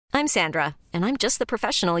I'm Sandra, and I'm just the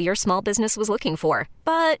professional your small business was looking for.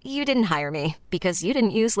 But you didn't hire me because you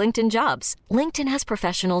didn't use LinkedIn Jobs. LinkedIn has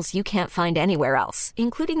professionals you can't find anywhere else,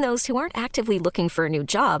 including those who aren't actively looking for a new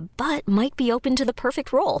job, but might be open to the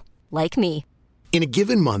perfect role, like me. In a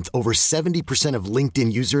given month, over 70% of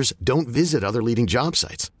LinkedIn users don't visit other leading job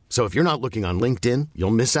sites. So if you're not looking on LinkedIn,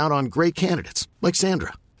 you'll miss out on great candidates like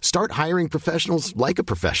Sandra. Start hiring professionals like a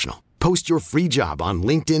professional. Post your free job on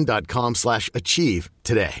linkedin.com/achieve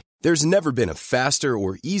today. There's never been a faster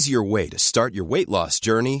or easier way to start your weight loss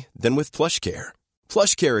journey than with PlushCare.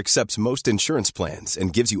 PlushCare accepts most insurance plans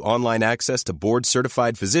and gives you online access to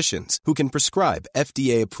board-certified physicians who can prescribe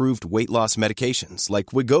FDA-approved weight loss medications like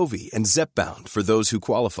Wegovy and Zepbound for those who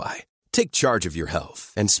qualify. Take charge of your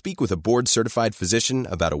health and speak with a board-certified physician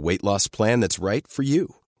about a weight loss plan that's right for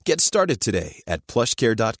you. Get started today at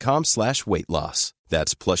plushcare.com/weight loss.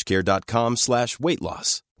 That's plushcare.com/weight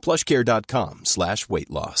loss. plushcare.com/weight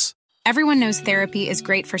loss. Everyone knows therapy is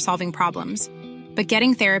great for solving problems, but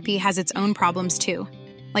getting therapy has its own problems too,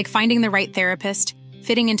 like finding the right therapist,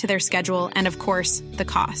 fitting into their schedule, and of course, the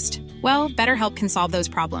cost. Well, BetterHelp can solve those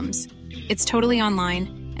problems. It's totally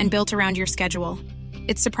online and built around your schedule.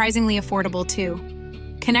 It's surprisingly affordable too.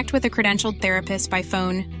 Connect with a credentialed therapist by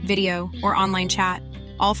phone, video, or online chat,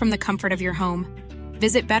 all from the comfort of your home.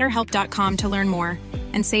 Visit BetterHelp.com to learn more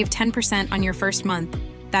and save 10% on your first month.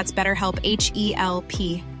 That's BetterHelp,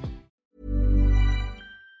 H-E-L-P.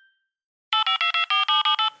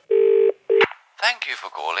 Thank you for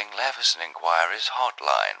calling Leveson Enquiry's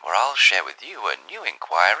hotline, where I'll share with you a new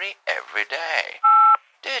inquiry every day.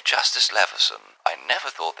 Dear Justice Leveson, I never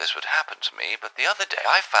thought this would happen to me, but the other day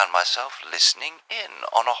I found myself listening in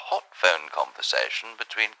on a hot phone conversation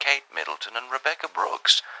between Kate Middleton and Rebecca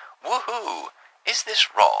Brooks. Woohoo! Is this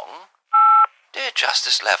wrong? Dear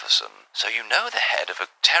Justice Leveson, so you know the head of a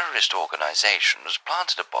terrorist organisation has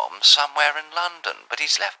planted a bomb somewhere in London, but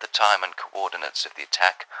he's left the time and coordinates of the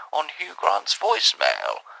attack on Hugh Grant's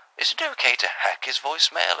voicemail. Is it okay to hack his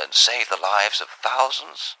voicemail and save the lives of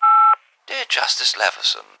thousands? Dear Justice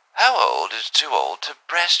Leveson, how old is too old to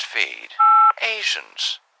breastfeed?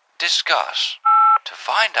 Asians. Discuss. To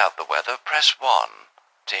find out the weather, press 1.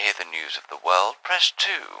 To hear the news of the world, press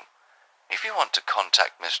 2. If you want to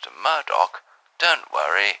contact Mr. Murdoch, don't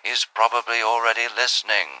worry, he's probably already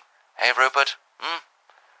listening. Hey, Rupert,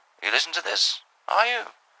 you listen to this, are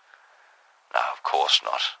you? No, of course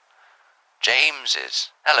not. James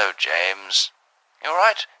is. Hello, James. You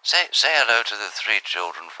alright? Say hello to the 3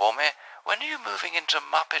 children for me. When are you moving into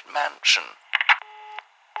Muppet Mansion?